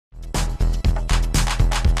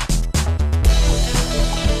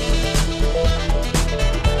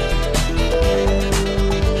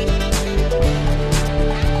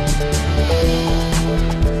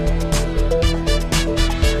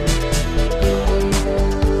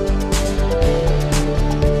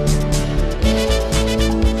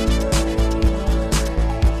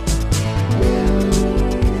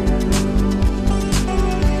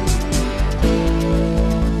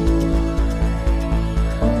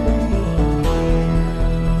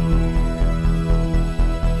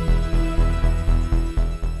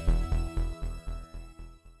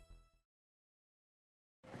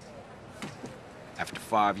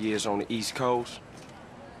5 years on the East Coast,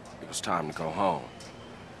 it was time to go home.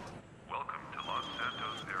 Welcome to Los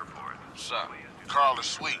Santos Airport. What's up? Carl is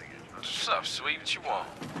sweet. What's up, sweet? What you want?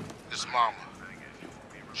 His mama.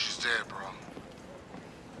 She's dead, bro.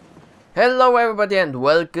 Hello everybody and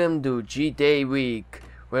welcome to GTA Week,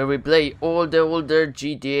 where we play all the older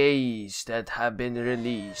GTAs that have been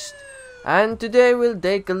released. And today we'll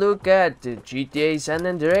take a look at GTA San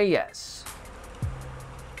Andreas.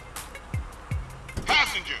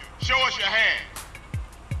 Passenger, show us your hands.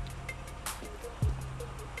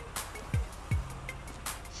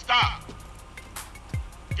 Stop.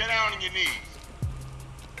 Get down on your knees.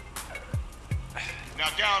 Now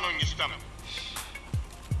down on your stomach.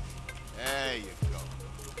 There you go.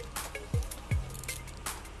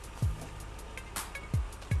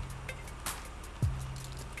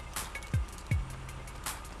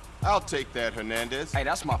 I'll take that, Hernandez. Hey,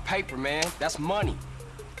 that's my paper, man. That's money.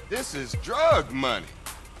 This is drug money.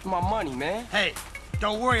 My money, man. Hey,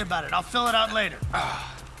 don't worry about it. I'll fill it out later.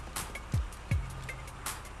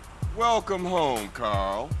 Welcome home,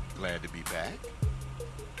 Carl. Glad to be back.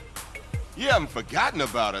 You haven't forgotten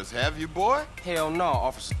about us, have you, boy? Hell no,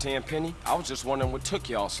 Officer Tenpenny. I was just wondering what took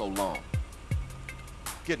y'all so long.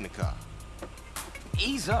 Get in the car.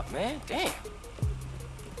 Ease up, man. Damn.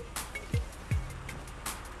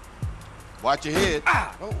 Watch your head.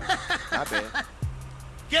 Oh, my bad.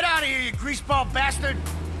 Get out of here, you greaseball bastard!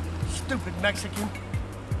 Stupid Mexican.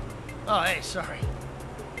 Oh, hey, sorry.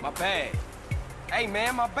 My bag. Hey,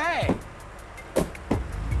 man, my bag.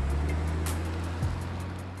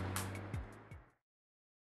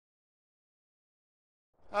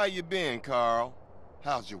 How you been, Carl?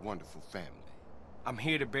 How's your wonderful family? I'm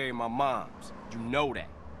here to bury my moms. You know that.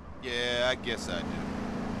 Yeah, I guess I do.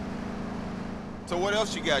 So what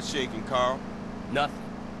else you got shaking, Carl? Nothing.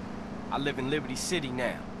 I live in Liberty City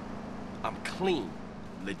now. I'm clean.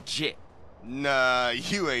 Legit. Nah,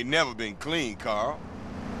 you ain't never been clean, Carl.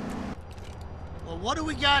 Well, what do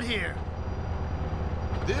we got here?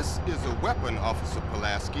 This is a weapon, Officer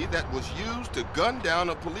Pulaski, that was used to gun down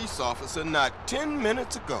a police officer not 10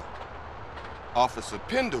 minutes ago. Officer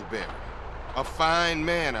Pendlebury. A fine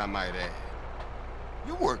man, I might add.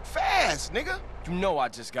 You work fast, nigga. You know I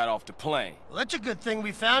just got off the plane. Well, that's a good thing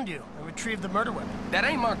we found you and retrieved the murder weapon. That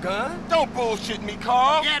ain't my gun. Don't bullshit me,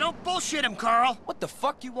 Carl. Yeah, don't bullshit him, Carl. What the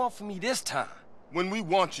fuck you want from me this time? When we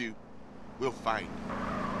want you, we'll find you.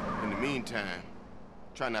 In the meantime,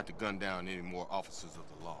 try not to gun down any more officers of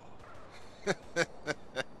the law.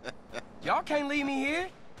 Y'all can't leave me here.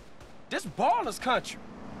 This baller's country.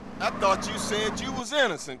 I thought you said you was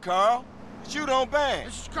innocent, Carl. But you don't bang.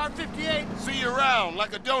 This is car 58. See you around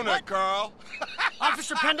like a donut, What? Carl.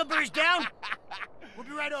 Officer Pendlebury's down. We'll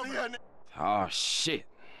be right over. Oh, shit.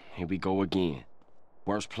 Here we go again.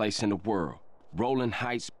 Worst place in the world. Rolling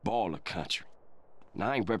Heights baller country. Now,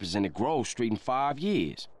 I ain't represented Grove Street in 5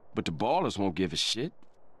 years, but the ballers won't give a shit.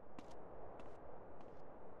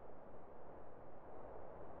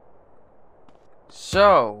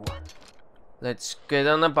 So, let's get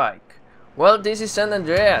on a bike. Well, this is San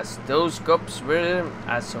Andreas. Those cops were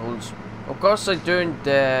assholes. Of course, I turned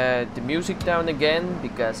the music down again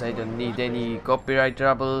because I don't need any copyright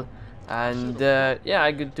trouble, and yeah,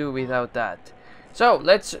 I could do without that. So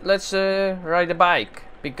let's ride a bike,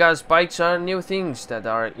 because bikes are new things that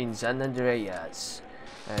are in San Andreas.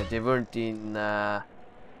 They weren't in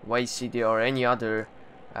Vice City or any other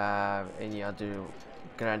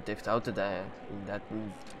Grand Theft Auto in that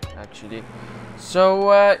actually.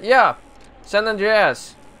 So yeah. San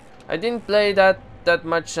Andreas. I didn't play that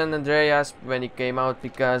much San Andreas when it came out,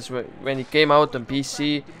 because when it came out on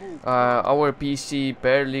PC, our PC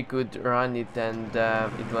barely could run it, and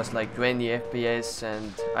it was like 20 FPS,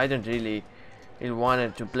 and I don't really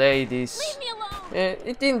wanted to play this.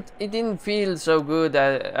 It didn't feel so good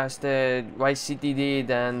as the Vice City did,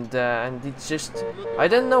 and it's just, I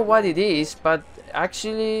don't know what it is, but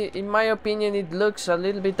actually, in my opinion, it looks a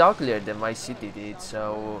little bit uglier than Vice City did.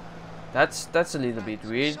 So that's a little bit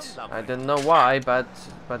weird. I don't know why, but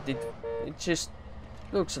it just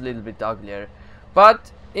looks a little bit uglier.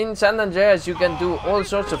 But in San Andreas you can do all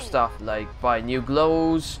sorts of stuff, like buy new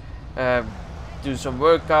clothes, do some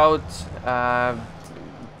workout,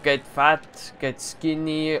 get fat, get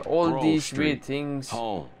skinny, all Grove these Street, weird things.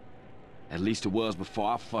 Home. At least it was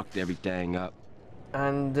before I fucked everything up.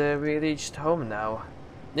 And we reached home now.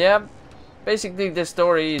 Yeah, basically the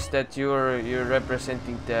story is that you're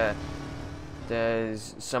representing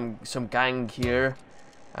some gang here,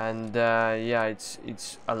 and yeah,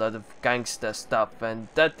 it's a lot of gangsta stuff, and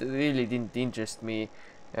that really didn't interest me.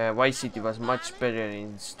 Vice City was much better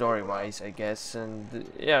in story-wise, I guess, and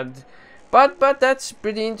yeah, But that's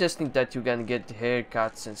pretty interesting that you can get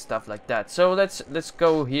haircuts and stuff like that. So let's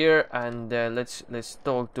go here and let's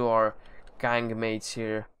talk to our gang mates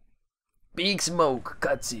here. Big Smoke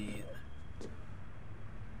cutscene.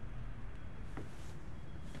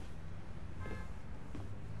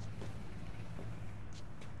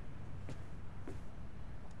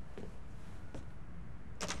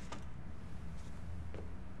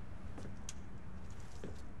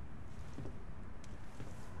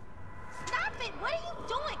 What are you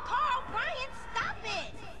doing, Carl? Brian, stop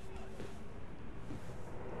it!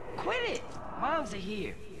 Quit it! Moms are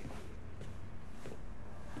here.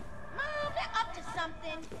 Mom, they're up to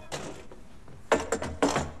something.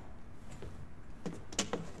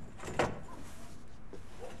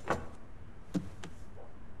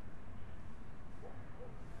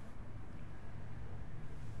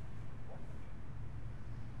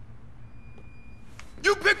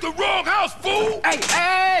 You picked the wrong house, fool!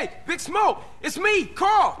 Hey, Big Smoke! It's me,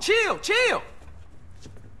 Carl! Chill!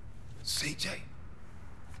 CJ?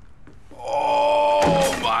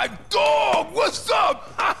 Oh, my dog! What's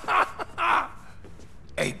up?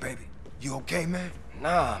 Hey, baby, you okay, man?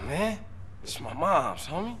 Nah, man. It's my mom's,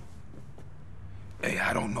 homie. Hey,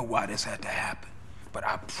 I don't know why this had to happen, but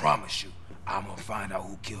I promise you, I'm gonna find out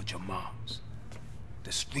who killed your moms.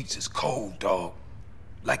 The streets is cold, dog.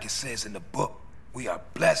 Like it says in the book, we are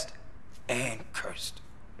blessed and cursed.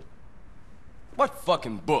 What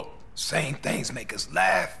fucking book? Same things make us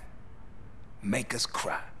laugh, make us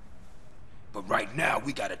cry. But right now,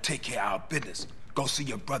 we gotta take care of our business. Go see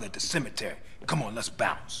your brother at the cemetery. Come on, let's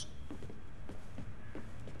bounce.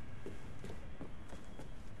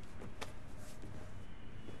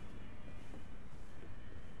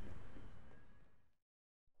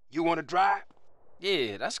 You wanna drive?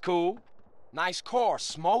 Yeah, that's cool. Nice car,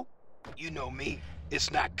 Smoke. You know me. It's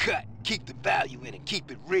not cut. Keep the value in it.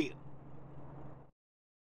 Keep it real.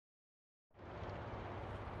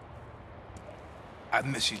 I've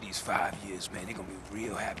missed you these 5 years, man. They're gonna be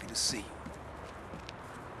real happy to see you.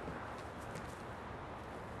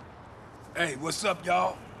 Hey, what's up,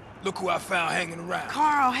 y'all? Look who I found hanging around.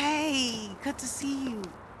 Carl, hey, good to see you.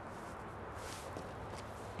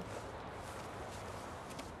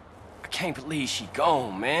 I can't believe she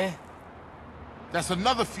gone, man. That's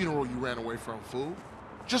another funeral you ran away from, fool.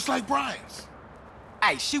 Just like Brian's.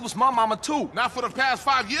 Hey, she was my mama too. Not for the past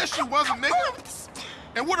 5 years she wasn't, nigga.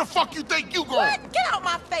 And where the fuck you think you going? What? Get out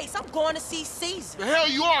my face. I'm going to see Caesar. The hell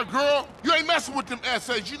you are, girl. You ain't messing with them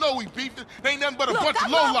essays. You know we beefing. They ain't nothing but a Look, bunch I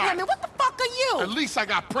of love lowlife. women. What the fuck are you? At least I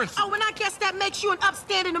got principles. Oh, and I guess that makes you an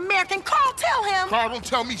upstanding American. Carl, tell him. Carl, don't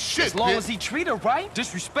tell me shit, As long bitch. as he treat her right,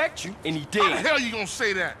 disrespect you, and he How the did. hell you gonna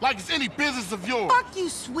say that? Like it's any business of yours. Fuck you,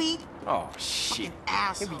 sweet. Oh, shit. Here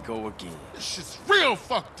Asshole. we go again. This shit's real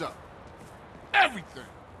fucked up. Everything.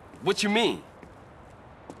 What you mean?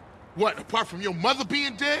 What, apart from your mother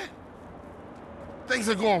being dead? Things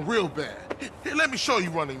are going real bad. Here, let me show you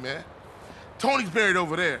Running Man. Tony's buried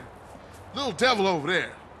over there. Little Devil over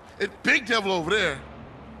there. And Big Devil over there.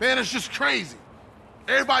 Man, it's just crazy.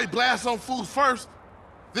 Everybody blasts on fools first,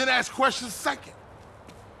 then ask questions second.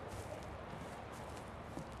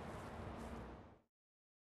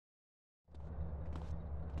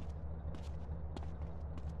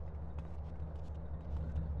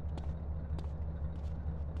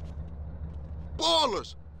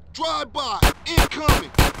 Ballers, drive-by, incoming.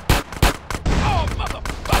 Oh,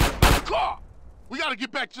 motherfucker, my car! We gotta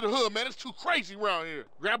get back to the hood, man. It's too crazy around here.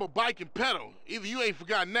 Grab a bike and pedal. Either you ain't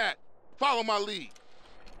forgotten that. Follow my lead.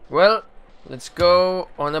 Well, let's go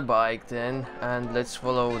on a bike then, and let's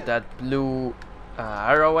follow that blue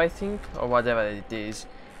arrow, I think, or whatever it is.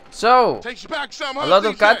 So, Takes you back some, huh, a lot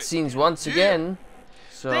of CJ? cutscenes once Yeah. again.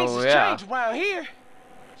 So Things has yeah. changed around here.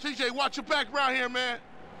 CJ, watch your back around here, man.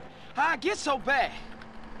 How I get so bad?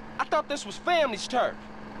 I thought this was family's turf.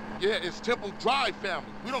 Yeah, it's Temple Drive family.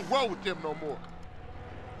 We don't roll with them no more.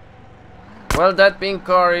 Well, that pink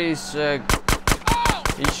car is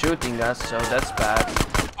he's shooting us, so that's bad.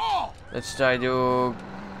 Let's try to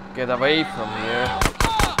get away from here.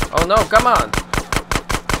 Oh no, come on!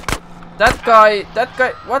 That guy,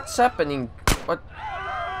 what's happening? What?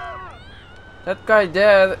 That guy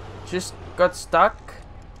there just got stuck.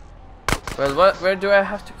 Well, where do I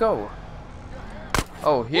have to go?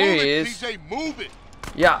 Oh, here move he it, is. CJ, move it.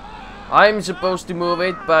 Yeah, I'm supposed to move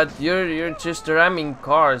it, but you're just ramming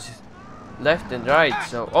cars left and right.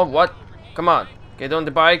 So, oh, what? Come on, get on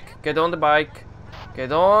the bike, get on the bike,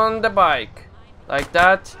 get on the bike, like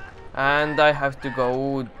that, and I have to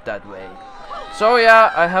go that way. So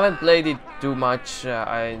yeah, I haven't played it too much.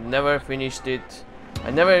 I never finished it.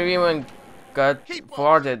 I never even got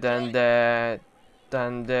farther than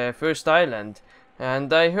than the first island,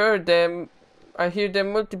 and I hear the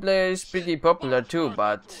multiplayer is pretty popular too,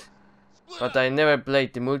 but I never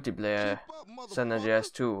played the multiplayer San Andreas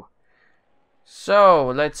 2. So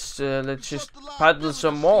let's just paddle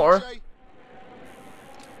some more.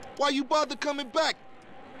 Why you bother coming back?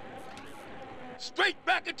 Straight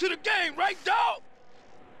back into the game, right, dog?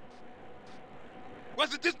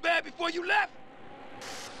 Was it this bad before you left?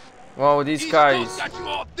 Wow, these guys, got you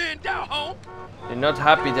all thinned out, home. they're not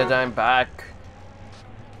happy that I'm back.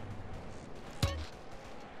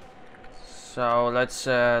 So let's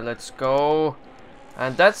go,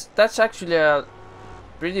 and that's actually a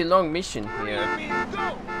pretty long mission here.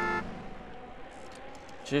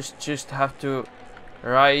 Just have to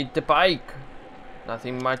ride the bike,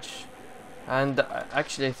 nothing much. And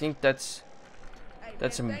actually, I think that's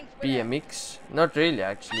a BMX. Not really,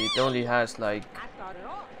 actually. It only has like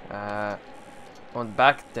on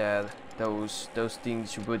back there those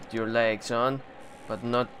things you put your legs on, but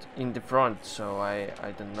not in the front. So I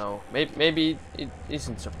don't know. Maybe it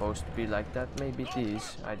isn't supposed to be like that. Maybe it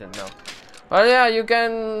is. I don't know. Well, yeah, you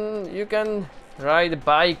can ride a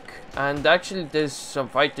bike, and actually there's some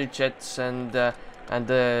fighter jets and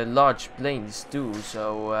large planes too.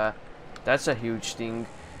 So that's a huge thing.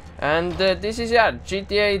 And this is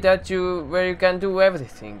GTA where you can do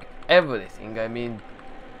everything. I mean,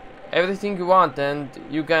 everything you want, and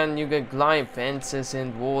you can climb fences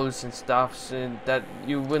and walls and stuff, so that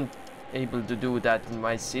you wouldn't able to do that in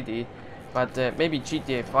my city. But maybe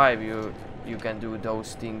GTA 5 you can do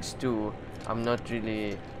those things too. I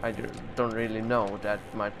don't really know that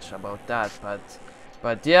much about that,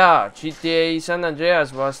 but yeah, GTA San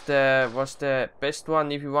Andreas was the best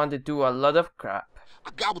one if you want to do a lot of crap. I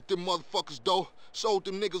got with them motherfuckers, though. Sold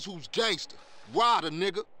them niggas who's gangster. Ride a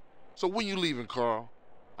nigga. So when you leaving, Carl?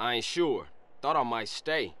 I ain't sure. Thought I might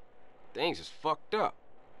stay. Things is fucked up.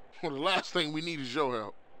 Well, the last thing we need is your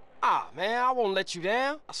help. Ah, man, I won't let you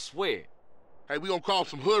down. I swear. Hey, we gonna call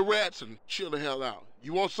some hood rats and chill the hell out.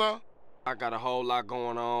 You want some? I got a whole lot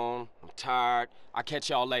going on. I'm tired. I'll catch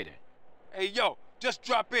y'all later. Hey, yo, just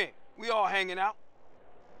drop in. We all hanging out.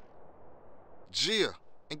 Gia,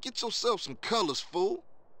 and get yourself some colors, fool.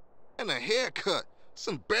 And a haircut. It's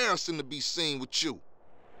embarrassing to be seen with you.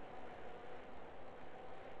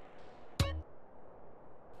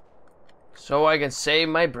 So I can save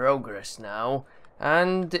my progress now.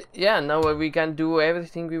 And yeah, now we can do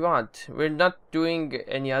everything we want. We're not doing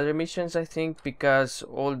any other missions, I think, because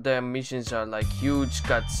all the missions are like huge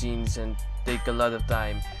cutscenes and take a lot of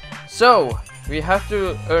time. So we have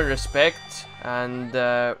to earn respect. And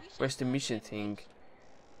where's the mission thing?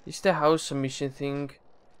 Is the house a mission thing?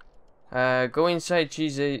 Go inside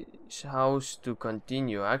Cheese's house to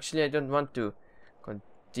continue. Actually, I don't want to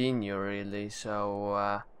continue really,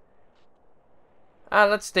 so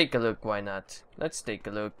let's take a look. Why not? Let's take a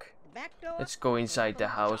look. Let's go inside the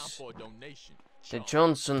house. The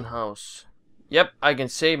Johnson house. Yep, I can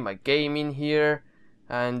save my game in here,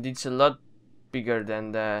 and it's a lot bigger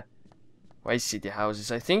than the Vice City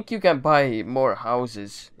houses. I think you can buy more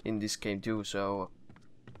houses in this game too. So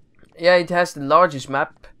yeah, it has the largest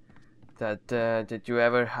map that you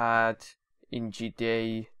ever had in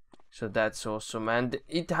GTA. So that's awesome, and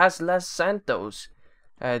it has Los Santos.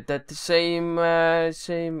 That the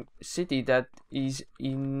same city that is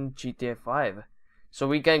in GTA 5. So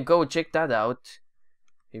we can go check that out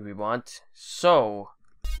if we want. So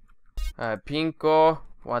Pinko,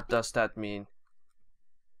 what does that mean?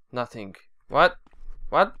 Nothing. What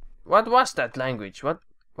was that language? What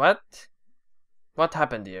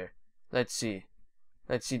happened here? Let's see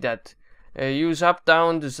that. Use up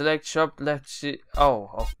down to select shop. Let's see.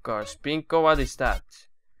 Oh, of course. Pinko, what is that?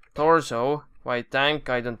 Torso. White tank,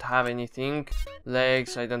 I don't have anything.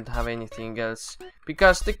 Legs, I don't have anything else.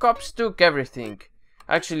 Because the cops took everything.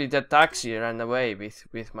 Actually, the taxi ran away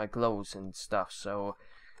with my clothes and stuff. So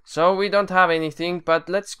we don't have anything. But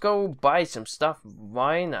let's go buy some stuff.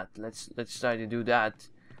 Why not? Let's try to do that.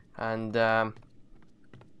 And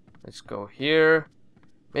let's go here.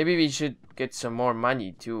 Maybe we should get some more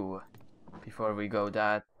money too before we go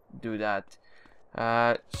do that.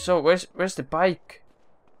 So where's the bike?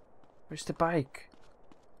 Where's the bike?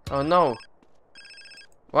 Oh no!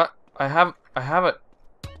 What? I have a.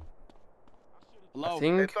 Hello? I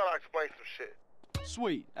think. They thought I'd explain some shit.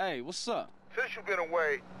 Sweet. Hey, what's up? Since you've been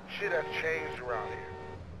away, shit has changed around here.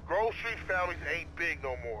 Grove Street families ain't big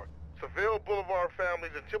no more. Seville Boulevard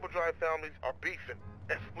families and Temple Drive families are beefing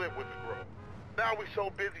and split with the Grove. Now we so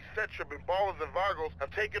busy, Setrip and Ballers and Vagos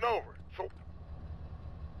have taken over. So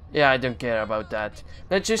Yeah, I don't care about that.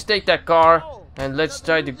 Let's just take that car and let's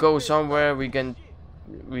try to go somewhere we can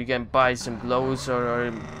we can buy some clothes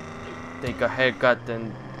or take a haircut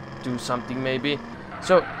and do something maybe.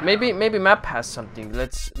 So maybe map has something.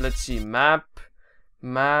 Let's see. Map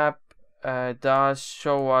does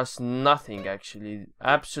show us nothing actually.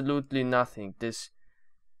 Absolutely nothing. There's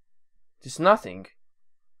nothing.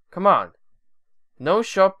 Come on. No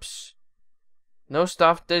shops. No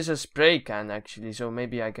stuff. There's a spray can actually, so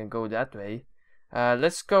maybe I can go that way.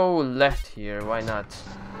 Let's go left here. Why not?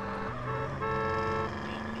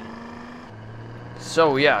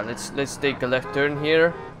 So yeah, let's take a left turn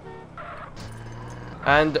here.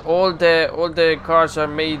 And all the cars are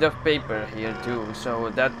made of paper here too. So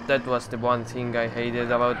that was the one thing I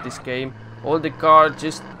hated about this game. All the cars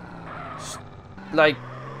just like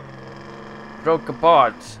broke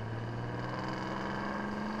apart.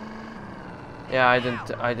 Yeah, I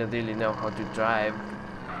don't really know how to drive.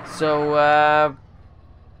 So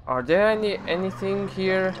are there anything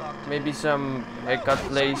here? Maybe some haircut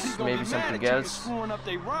place, maybe something else.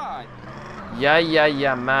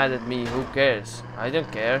 Yeah, mad at me, who cares? I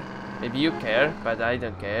don't care. Maybe you care, but I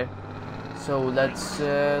don't care. So let's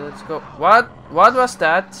go. What was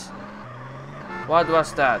that? What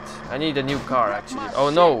was that? I need a new car actually. Oh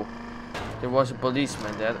no, there was a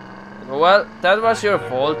policeman there. Well, that was your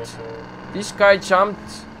fault. This guy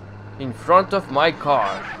jumped in front of my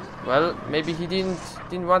car. Well, maybe he didn't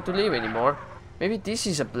want to leave anymore. Maybe this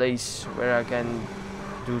is a place where I can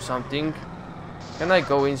do something. Can I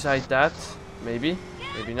go inside that? Maybe,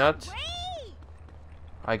 maybe not.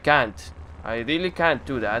 I can't. I really can't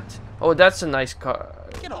do that. Oh, that's a nice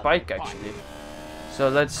bike actually. So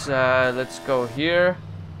let's go here.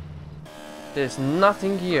 There's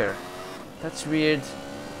nothing here. That's weird.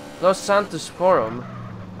 Los Santos Forum.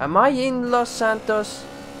 Am I in Los Santos?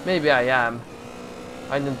 Maybe I am.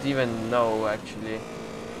 I don't even know actually.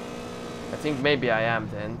 I think maybe I am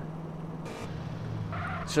then.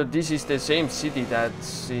 So this is the same city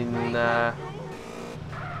that's in the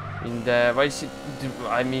Vice City,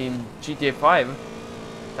 I mean GTA 5.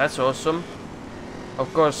 That's awesome.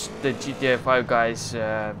 Of course, the GTA 5 guys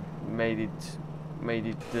made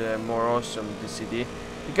it more awesome, the city,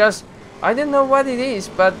 because I don't know what it is,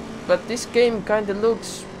 but this game kind of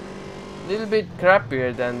looks a little bit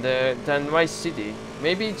crappier than Vice City.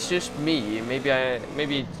 Maybe it's just me.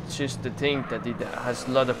 Maybe it's just the thing that it has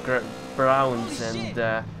a lot of browns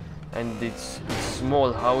and it's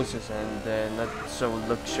small houses and not so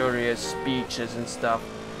luxurious beaches and stuff.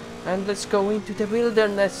 And let's go into the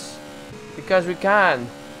wilderness because we can.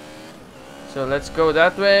 So let's go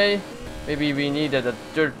that way. Maybe we needed a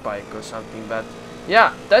dirt bike or something, but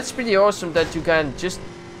yeah, that's pretty awesome that you can just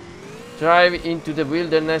drive into the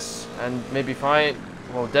wilderness and maybe find.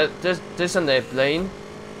 Oh, there's an airplane.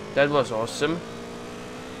 That was awesome.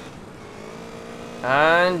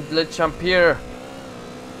 And let's jump here.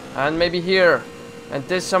 And maybe here. And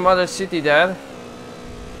there's some other city there.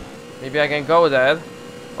 Maybe I can go there.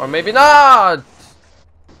 Or maybe not!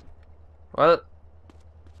 Well,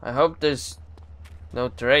 I hope there's no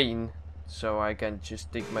train. So I can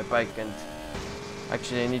just take my bike and...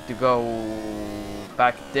 Actually I need to go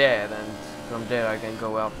back there. And from there I can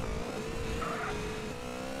go up.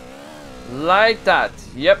 Like that.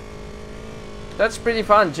 Yep. That's pretty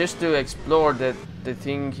fun just to explore the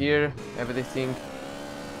thing here. Everything.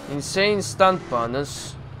 Insane stunt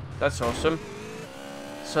bonus. That's awesome.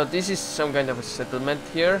 So this is some kind of a settlement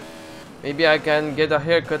here. Maybe I can get a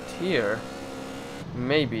haircut here.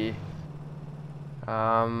 Maybe.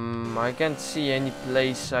 I can't see any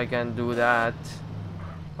place I can do that.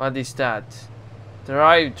 What is that?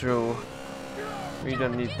 Drive-through. We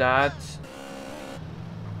don't need that.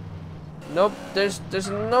 Nope, there's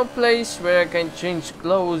no place where I can change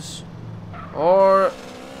clothes or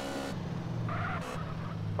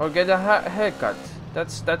get a haircut.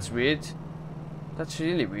 That's weird. That's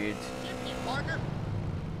really weird.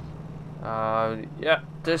 Yeah,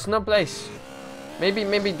 there's no place.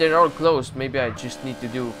 Maybe they're all closed. Maybe I just need to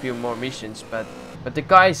do a few more missions. But the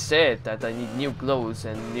guy said that I need new clothes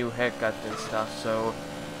and new haircut and stuff. So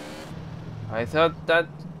I thought that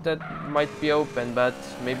might be open, but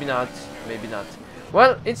maybe not. Maybe not.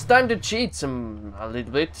 Well, it's time to cheat a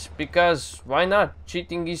little bit, because why not?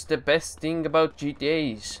 Cheating is the best thing about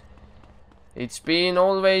GTAs. It's been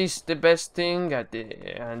always the best thing,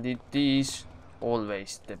 and it is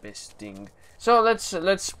always the best thing. So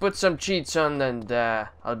let's put some cheats on, and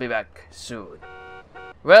I'll be back soon.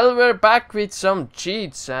 Well, we're back with some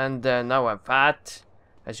cheats, and now I'm fat,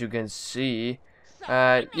 as you can see.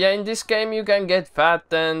 Yeah, in this game you can get fat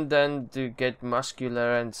and get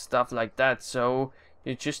muscular and stuff like that, so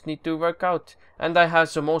you just need to work out. And I have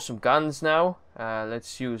some awesome guns now.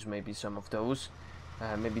 Let's use maybe some of those.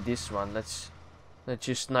 Maybe this one. Let's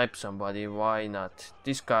just snipe somebody. Why not?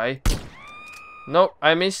 This guy. No,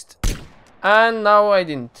 I missed. And now I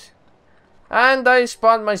didn't. And I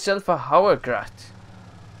spawned myself a hovercraft.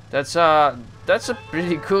 That's a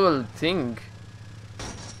pretty cool thing.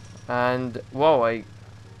 And whoa, I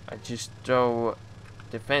just throw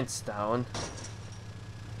the fence down.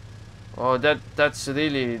 Oh, that's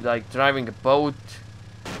really like driving a boat.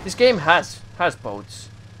 This game has boats,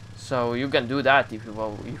 so you can do that if you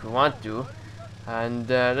want to. And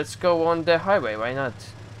let's go on the highway. Why not?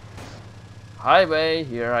 Highway,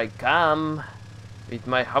 here I come with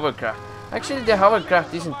my hovercraft. Actually, the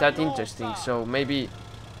hovercraft isn't that interesting, so maybe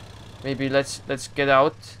let's get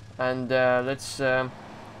out and let's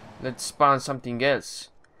spawn something else.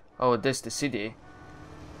 Oh, there's the city.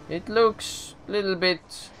 It looks a little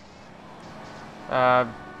bit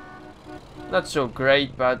not so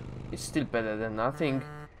great, but it's still better than nothing.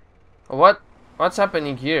 What's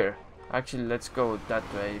happening here? Actually, let's go that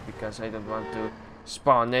way because I don't want to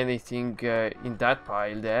spawn anything in that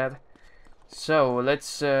pile there. So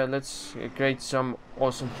let's create some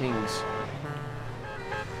awesome things.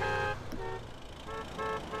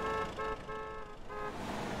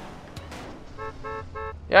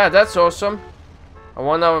 Yeah, that's awesome. I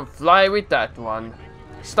wanna fly with that one.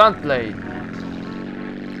 Stunt blade.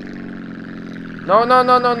 No,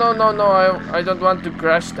 I don't want to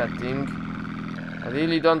crash that thing. I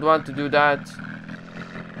really don't want to do that.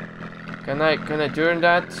 Can I turn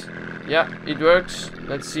that? Yeah, it works.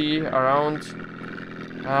 Let's see around.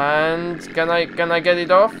 And can I get it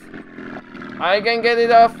off? I can get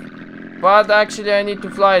it off. But actually I need to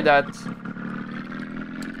fly that.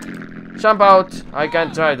 Jump out. I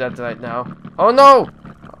can't try that right now. Oh no!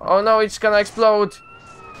 Oh no, it's gonna explode.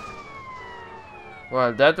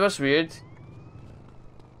 Well, that was weird.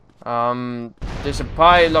 There's a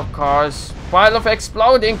pile of cars. Pile of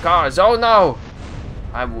exploding cars. Oh no!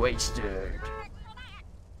 I'm wasted.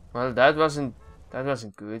 Well, that wasn't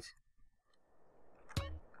good.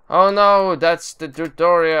 Oh no, that's the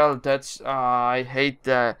tutorial. That's I hate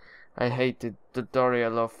the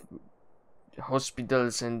tutorial of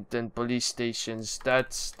hospitals and police stations.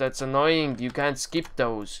 That's annoying. You can't skip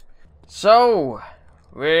those. So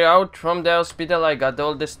we're out from the hospital. I got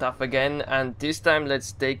all the stuff again, and this time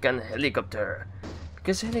let's take an helicopter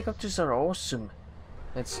because helicopters are awesome.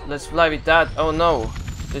 Let's fly with that. Oh no,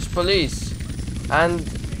 there's police, and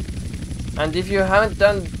if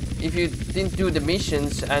you didn't do the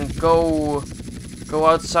missions and go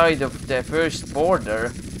outside of the first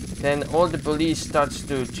border, then all the police starts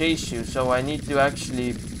to chase you. So I need to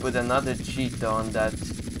actually put another cheat on that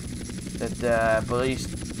the police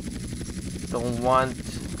don't want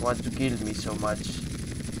to kill me so much.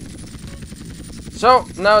 So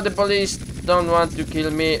now the police don't want to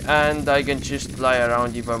kill me, and I can just fly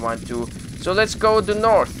around if I want to. So let's go to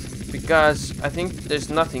north because I think there's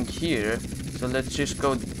nothing here. So let's just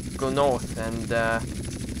go north and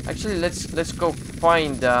actually let's go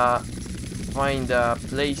find a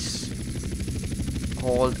place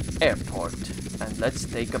called airport and let's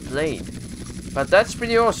take a plane. But that's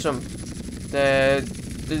pretty awesome.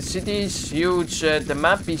 The city is huge, the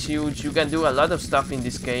map is huge, you can do a lot of stuff in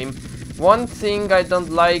this game. One thing I don't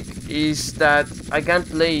like is that I can't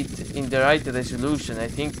play it in the right resolution. I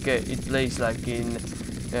think it plays like in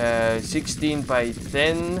 16 by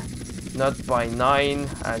 10, not by 9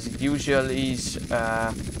 as it usually is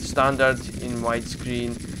standard in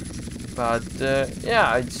widescreen. But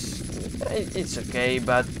yeah, it's okay,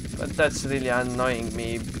 but that's really annoying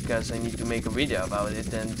me because I need to make a video about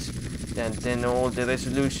it, and then all the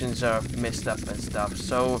resolutions are messed up and stuff.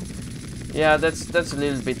 So yeah, that's a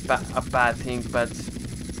little bit a bad thing, but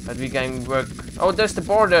we can work. Oh, there's the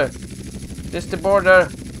border. There's the border,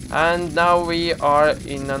 and now we are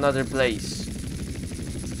in another place.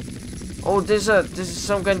 Oh, this is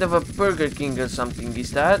some kind of a Burger King or something.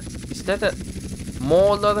 Is that a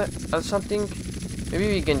mall or something? Maybe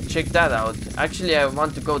we can check that out. Actually, I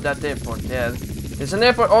want to go that airport there. There's an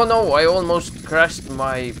airport. Oh no, I almost crashed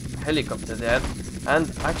my helicopter there.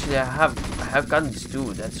 And actually, I have guns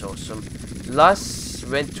too. That's awesome. Las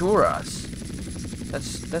Venturas.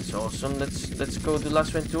 That's awesome. Let's go to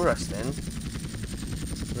Las Venturas then.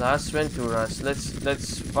 Las Venturas.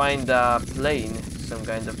 Let's find a plane, some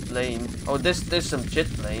kind of plane. Oh, there's some jet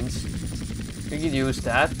planes. We could use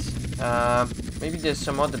that. Maybe there's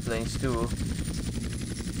some other planes too.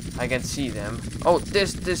 I can see them. Oh,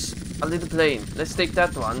 there's a little plane. Let's take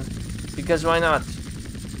that one because why not?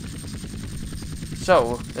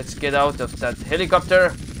 So let's get out of that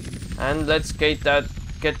helicopter and let's get that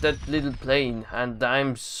little plane. And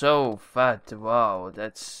I'm so fat. Wow,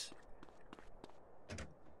 that's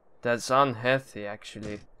That's unhealthy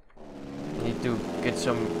actually. Need to get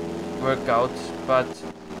some workout, but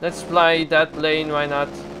let's fly that plane, why not?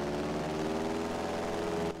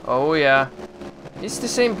 Oh yeah. It's the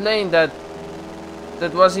same plane that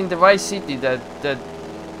was in the Vice City that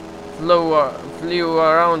flew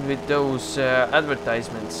around with those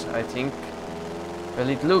advertisements, I think. Well,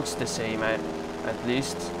 it looks the same at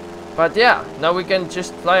least. But yeah, now we can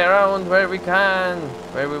just fly around where we can,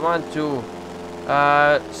 where we want to.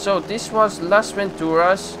 So this was Las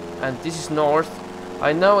Venturas, and this is north.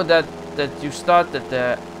 I know that you start at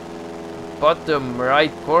the bottom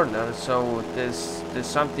right corner, so there's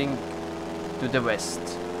something to the west,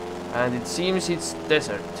 and it seems it's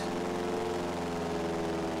desert.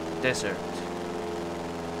 The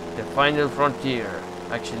final frontier.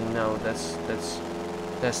 Actually, no, that's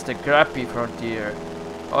the crappy frontier.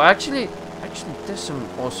 Oh, actually, there's some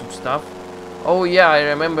awesome stuff. Oh yeah, I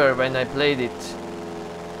remember when I played it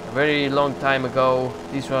a very long time ago.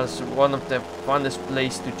 This was one of the funnest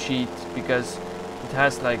places to cheat because it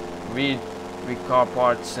has like weird car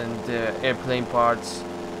parts and airplane parts,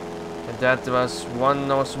 and that was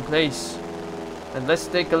one awesome place. And let's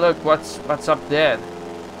take a look what's up there.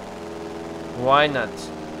 Why not?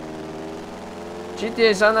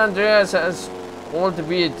 GTA San Andreas has all the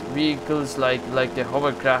weird vehicles like the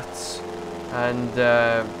hovercrafts and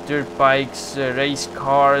dirt bikes, race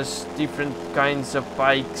cars, different kinds of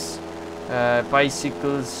bikes,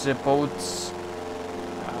 bicycles, boats.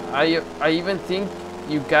 I even think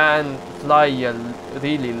you can fly a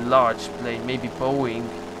really large plane, maybe Boeing.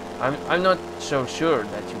 I'm not so sure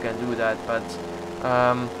that you can do that, but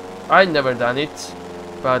I never done it.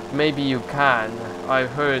 But maybe you can.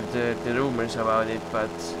 I've heard the rumors about it,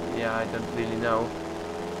 but yeah, I don't really know.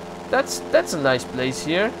 That's a nice place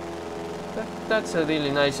here. That's a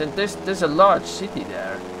really nice, and there's a large city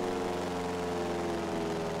there.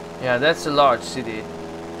 Yeah, that's a large city.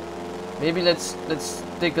 Maybe let's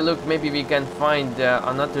take a look. Maybe we can find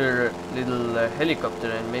another little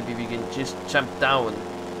helicopter, and maybe we can just jump down.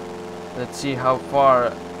 Let's see how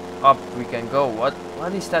far up we can go. What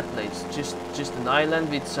is that place? Just an island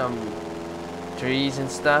with some trees and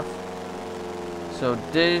stuff. So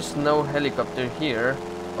there's no helicopter here.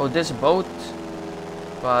 Oh, there's a boat,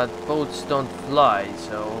 but boats don't fly,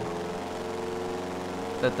 so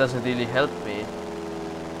that doesn't really help me.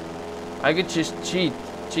 I could just cheat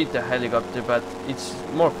the helicopter, but it's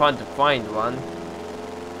more fun to find one.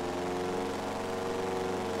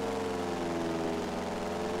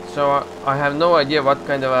 So I have no idea what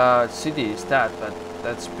kind of a city is that, but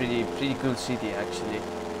that's pretty cool city actually.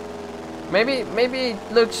 Maybe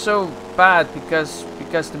it looks so bad because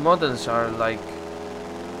the models are like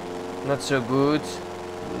not so good,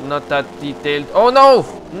 not that detailed. Oh no!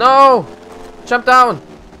 No! Jump down!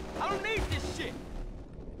 I don't need this shit.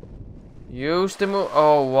 Use the move.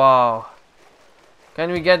 Oh wow!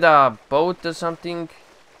 Can we get a boat or something?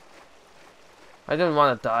 I don't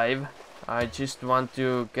want to dive. I just want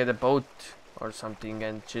to get a boat or something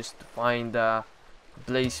and just find a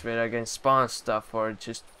place where I can spawn stuff, or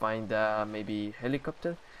just find maybe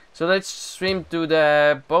helicopter. So let's swim to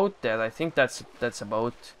the boat there. I think that's a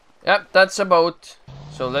boat. Yep, that's a boat.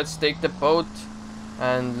 So let's take the boat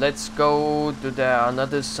and let's go to the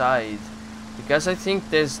another side, because I think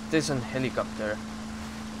there's a helicopter.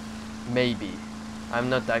 Maybe. I'm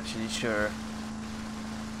not actually sure.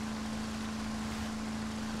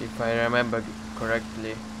 If I remember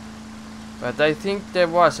correctly. But I think there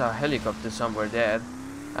was a helicopter somewhere there.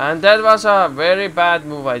 And that was a very bad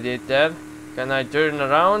move I did there. Can I turn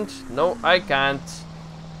around? No, I can't.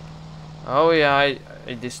 Oh yeah, I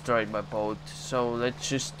destroyed my boat. So let's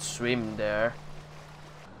just swim there.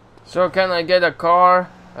 So can I get a car?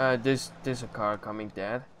 There's a car coming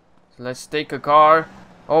there. So let's take a car.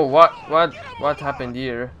 Oh, what happened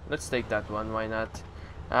here? Let's take that one, why not?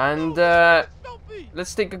 And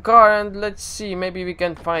let's take a car and let's see, maybe we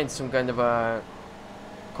can find some kind of a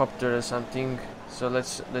copter or something. So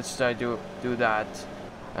let's try to do that.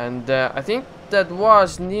 And I think that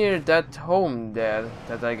was near that home there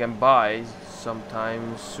that I can buy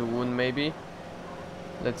sometime soon, maybe.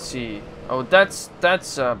 Let's see. Oh, that's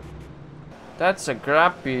a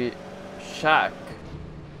crappy shack.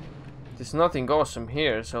 There's nothing awesome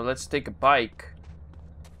here, so let's take a bike.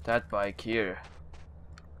 That bike here.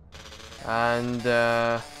 And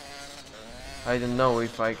I don't know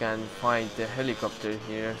if I can find the helicopter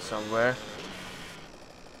here somewhere.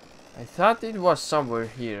 I thought it was somewhere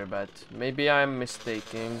here, but maybe I'm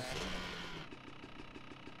mistaken.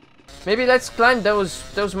 Maybe let's climb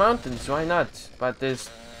those mountains, why not? But there's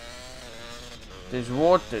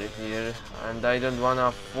water here and I don't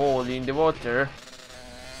wanna fall in the water.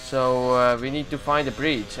 So we need to find a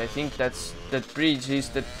bridge. I think that bridge is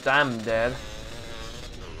the dam there.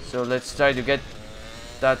 So let's try to get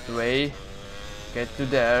that way. Get to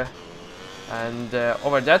there. And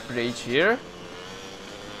over that bridge here.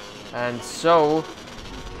 And so...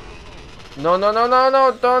 No,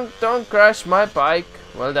 don't crash my bike.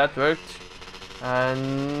 Well, that worked.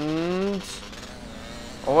 And...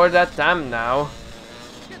 over that dam now.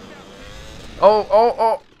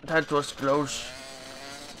 Oh, that was close.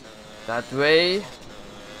 That way.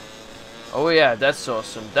 Oh yeah, that's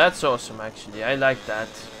awesome. That's awesome actually. I like that.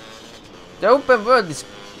 The open world is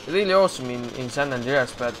really awesome in San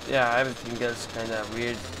Andreas, but yeah, everything else kind of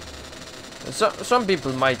weird. Some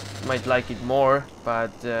people might like it more,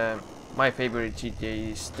 but my favorite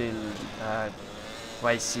GTA is still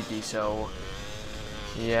Vice City. So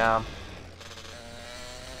yeah.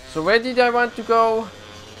 So where did I want to go?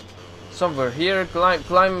 Somewhere here.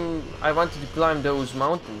 Climb. I wanted to climb those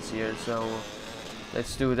mountains here, so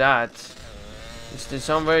let's do that. Is there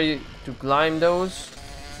somewhere to climb those?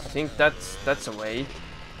 I think that's a way.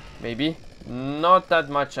 Maybe. Not that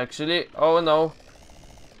much actually. Oh no.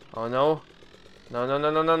 Oh no.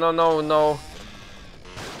 No.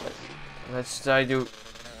 Let's try to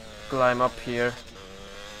climb up here.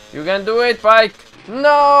 You can do it, bike.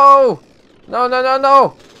 No.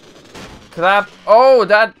 No. Crap. Oh,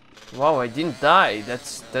 that. Wow, I didn't die.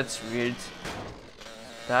 That's weird.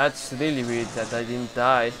 That's really weird that I didn't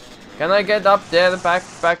die. Can I get up there,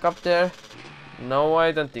 back up there? No,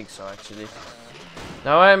 I don't think so actually.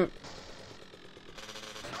 Now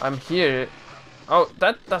I'm here. Oh,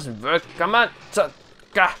 that doesn't work. Come on.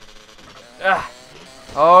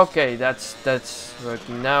 Okay, that's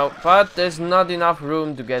working now. But there's not enough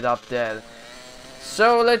room to get up there.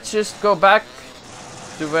 So let's just go back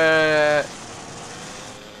to where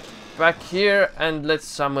back here and let's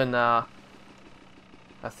summon a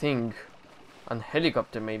thing. A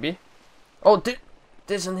helicopter maybe. Oh,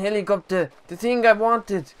 there's a helicopter. The thing I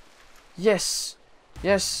wanted. Yes,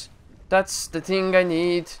 that's the thing I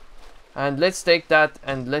need. And let's take that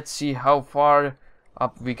and let's see how far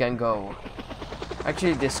up we can go.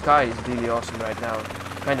 Actually, the sky is really awesome right now.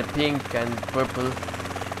 Kind of pink and purple.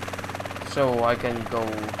 So I can go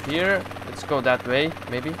here. Let's go that way,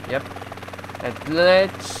 maybe. Yep. And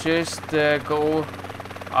let's just go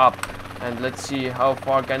up. And let's see how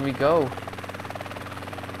far can we go.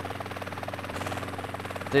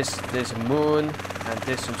 There's a moon and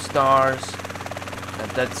there's some stars.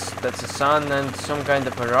 And that's a sun and some kind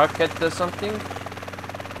of a rocket or something.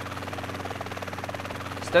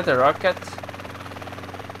 Is that a rocket?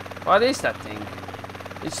 What is that thing?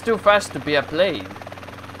 It's too fast to be a plane.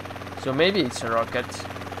 So maybe it's a rocket.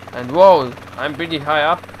 And whoa, I'm pretty high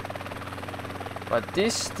up. But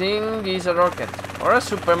this thing is a rocket. Or a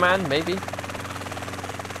Superman, maybe.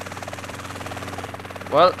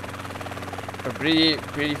 Well, we're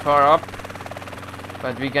pretty far up.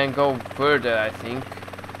 But we can go further, I think.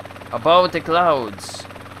 Above the clouds.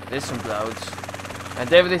 There's some clouds.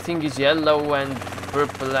 And everything is yellow and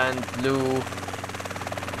purple and blue.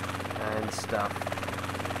 And stuff.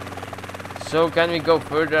 So can we go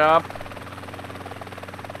further up?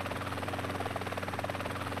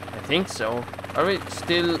 I think so. Are we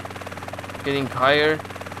still getting higher?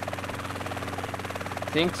 I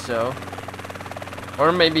think so.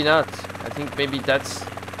 Or maybe not. I think maybe that's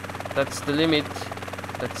the limit.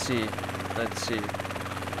 Let's see.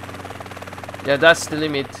 Yeah, that's the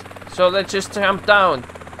limit. So let's just jump down.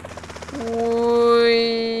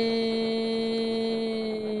 Whee!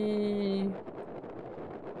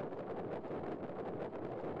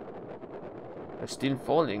 I'm still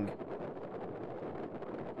falling.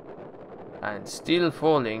 And still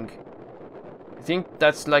falling. I think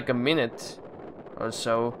that's like a minute or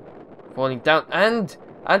so falling down. And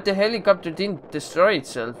the helicopter didn't destroy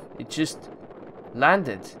itself. It just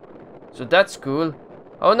landed. So that's cool.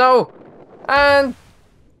 Oh no! And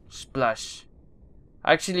splash.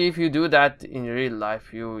 Actually, if you do that in real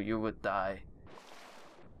life, you would die.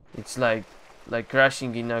 It's like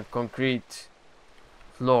crashing in a concrete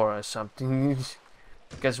floor or something.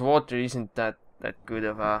 Because water isn't that good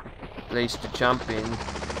of a place to jump in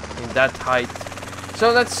that height.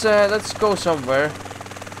 So let's go somewhere.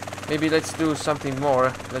 Maybe let's do something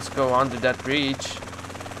more. Let's go under that bridge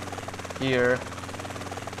here.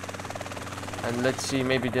 And let's see,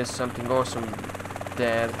 maybe there's something awesome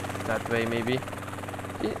there, that way maybe.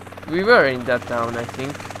 We were in that town, I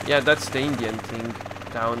think. Yeah, that's the Indian thing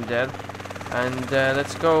down there. And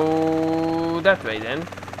let's go that way then.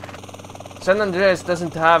 San Andreas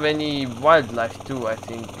doesn't have any wildlife too, I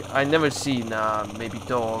think. I never seen maybe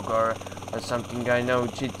dog or something. I know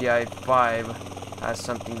GTA 5 has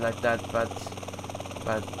something like that, but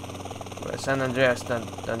San Andreas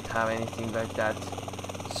don't have anything like that.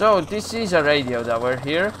 So this is a radio tower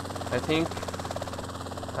here, I think,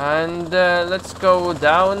 and let's go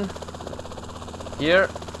down here.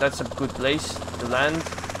 That's a good place to land,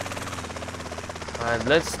 and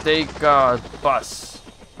let's take a bus,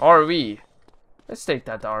 RV. Let's take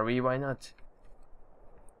that RV. Why not?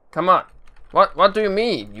 Come on. What do you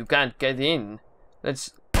mean you can't get in?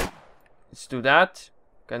 Let's do that.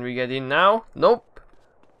 Can we get in now? Nope.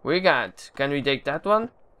 We can't. Can we take that one?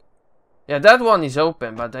 Yeah, that one is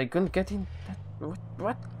open, but I couldn't get in.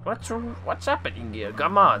 What's happening here?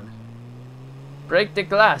 Come on. Break the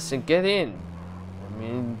glass and get in. I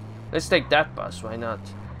mean, let's take that bus. Why not?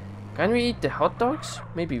 Can we eat the hot dogs?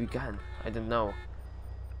 Maybe we can. I don't know.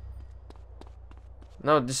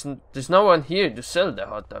 No, there's no one here to sell the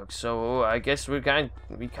hot dogs, so I guess we can't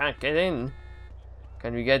get in.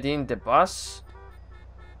 Can we get in the bus?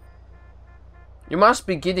 You must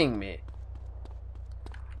be kidding me.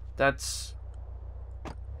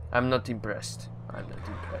 I'm not impressed. I'm not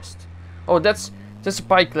impressed. Oh, that's a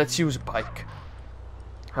bike. Let's use a bike.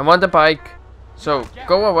 I want a bike. So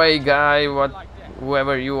go away, guy.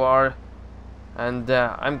 Whoever you are. And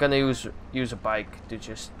I'm gonna use a bike to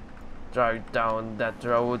just drive down that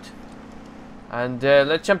road. And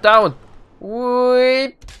let's jump down.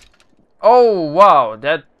 Whee! Oh wow,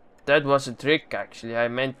 that was a trick actually. I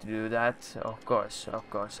meant to do that. Of course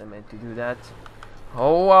I meant to do that.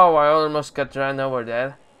 Oh wow, I almost got run over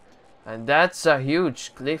there. And that's a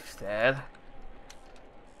huge cliff there.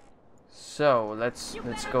 So let's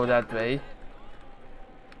go that way.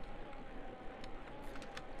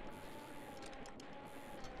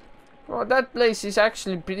 Well, that place is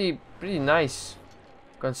actually pretty nice,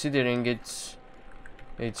 considering it's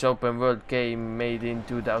open world game made in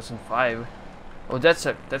 2005. Oh, that's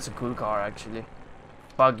a cool car actually,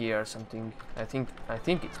 buggy or something. I think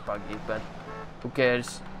it's buggy, but who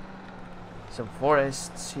cares? Some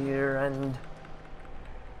forests here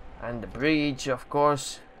and the bridge, of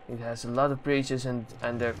course. It has a lot of bridges and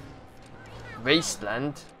the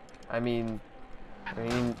wasteland. I mean,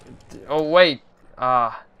 oh wait,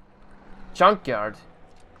 junkyard.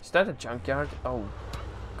 Is that a junkyard? Oh,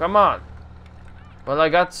 come on. Well, I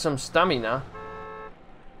got some stamina.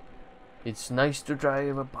 It's nice to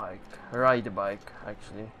drive a bike, ride a bike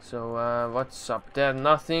actually. So what's up there?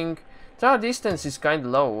 Nothing. The distance is kind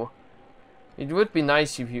of low. It would be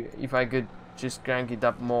nice if I could just crank it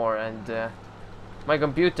up more, and my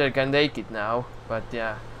computer can take it now. But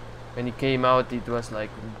yeah, when it came out, it was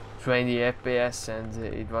like 20 FPS, and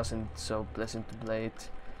it wasn't so pleasant to play it.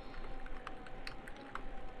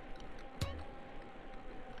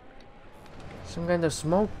 Some kind of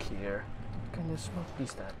smoke here. What kind of smoke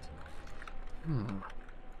is that?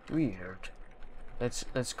 Weird.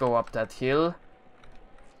 Let's go up that hill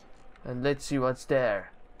and let's see what's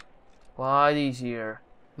there. What is here?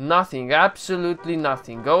 Nothing. Absolutely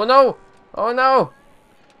nothing. Oh no! Oh no!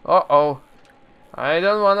 Uh-oh. I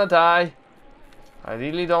don't wanna die. I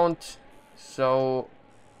really don't. So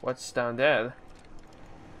what's down there?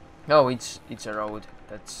 Oh, it's a road.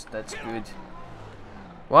 That's good.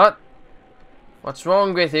 What? What's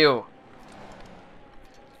wrong with you?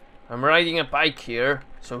 I'm riding a bike here,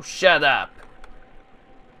 so shut up.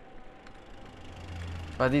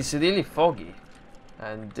 But it's really foggy,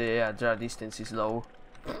 and yeah, draw distance is low.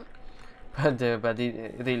 but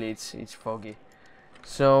really it's foggy.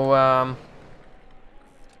 So I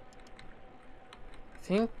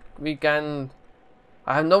think we can.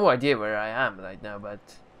 I have no idea where I am right now, but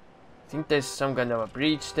I think there's some kind of a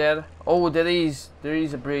bridge there. Oh, there is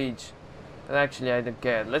a bridge. But actually, I don't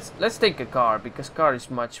care. Let's take a car, because car is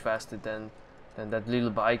much faster than that little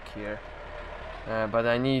bike here. But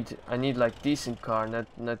I need like decent car,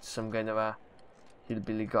 not some kind of a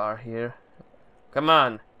hillbilly car here. Come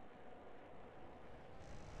on.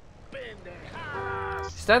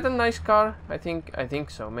 Is that a nice car? I think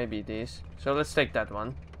so. Maybe it is. So let's take that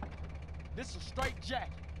one. This is straight jacket.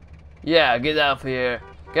 Yeah, get out of here.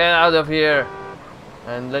 Get out of here.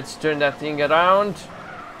 And let's turn that thing around.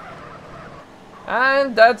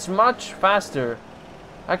 And that's much faster.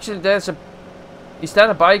 Actually, there's a... Is that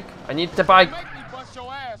a bike? I need the bike.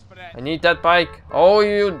 I need that bike. Oh,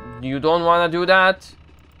 you don't want to do that?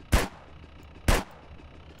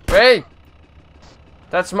 Wait!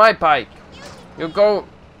 That's my bike. You go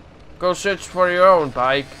search for your own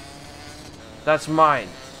bike. That's mine.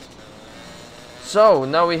 So,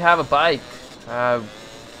 now we have a bike.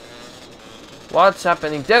 What's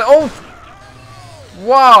happening there? Oh!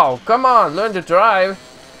 Wow, come on, learn to drive.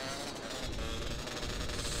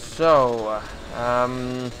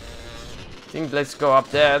 think let's go up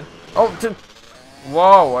there. Oh,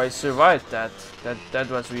 whoa! I survived that. That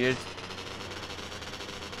was weird.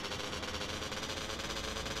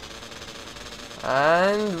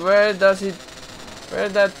 And where does it? Where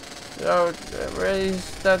that road? Where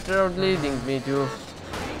is that road leading me to?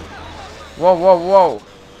 Whoa, whoa, whoa!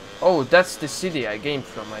 Oh, that's the city I came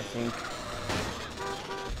from, I think.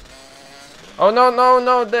 Oh no, no,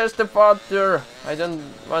 no! There's the water. I don't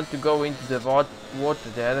want to go into the water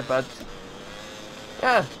there, but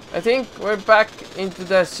yeah, I think we're back into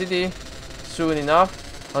the city soon enough.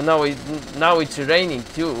 Oh no, now it's raining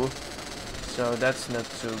too, so that's not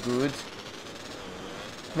so good.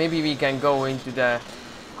 Maybe we can go into the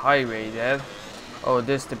highway there. Oh,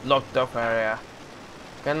 there's the blocked off area.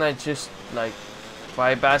 Can I just like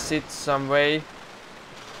bypass it some way?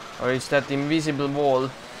 Or is that invisible wall?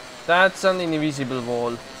 That's an invisible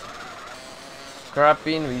wall.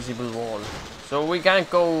 Crappy invisible wall. So we can't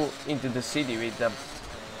go into the city with the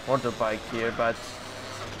motorbike here, but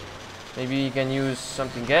maybe we can use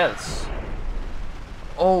something else.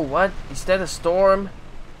 Oh, what? Is that a storm?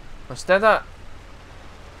 Was that a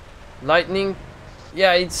lightning?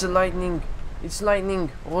 Yeah, it's a lightning. It's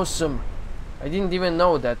lightning. Awesome. I didn't even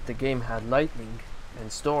know that the game had lightning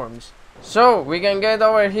and storms. So we can get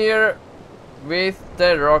over here with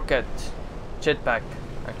the rocket jetpack,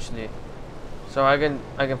 actually. So I can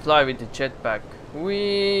fly with the jetpack.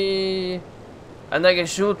 And I can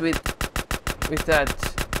shoot with that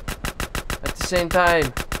at the same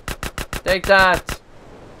time. Take that.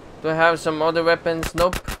 Do I have some other weapons?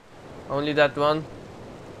 Nope. Only that one.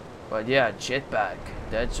 But yeah, jetpack.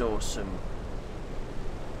 That's awesome.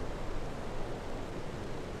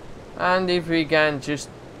 And if we can just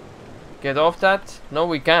get off that? No,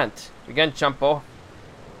 we can't. We can't jump off.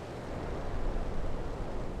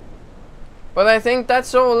 But I think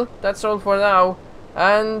that's all. That's all for now.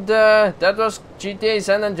 And that was GTA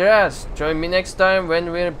San Andreas. Join me next time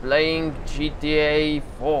when we're playing GTA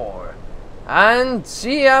 4. And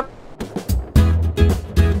see ya!